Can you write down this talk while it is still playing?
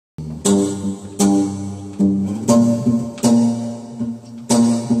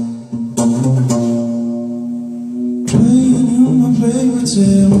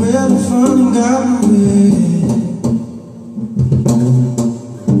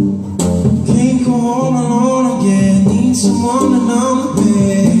someone to numb the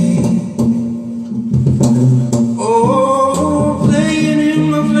pain. Oh, playing in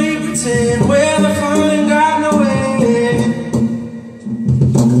my play pretend, where the fun ain't got no end.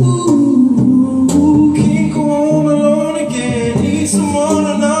 Ooh, can't go home alone again, need someone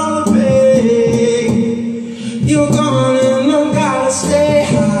to numb the pain. You're gone and I gotta stay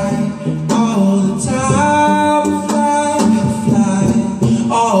high all the time, fly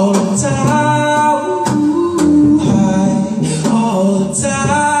all the time.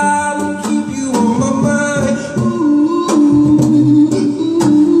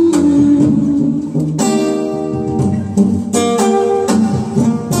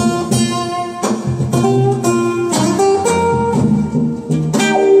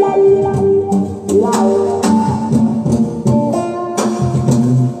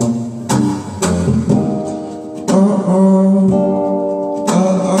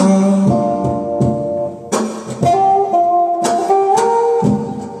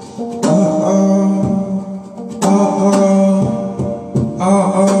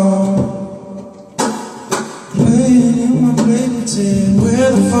 Playing in my play pretend, where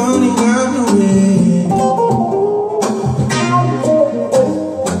the fun ain't got no end.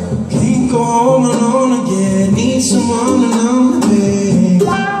 Can't go home alone again, need someone to numb the pain.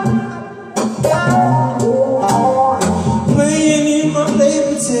 Playing in my play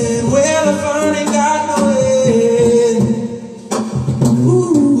pretend, where the fun ain't got no end.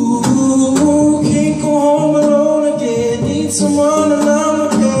 Ooh, can't go home alone again, need someone to numb the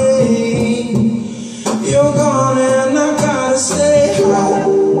pain. You're gone and I gotta stay high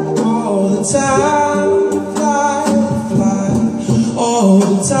all the time, fly all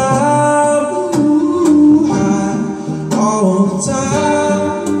the time, ooh, high all the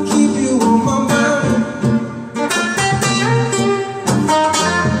time, keep you on my mind.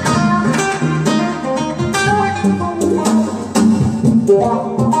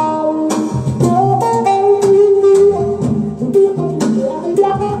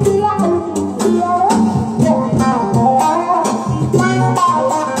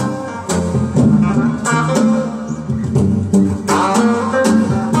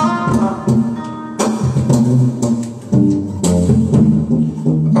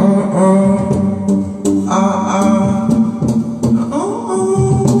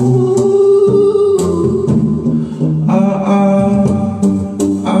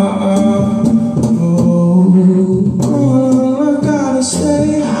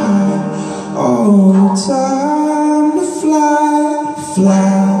 All the time to fly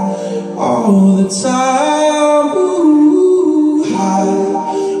all the time, ooh,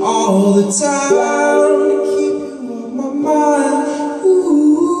 high all the time.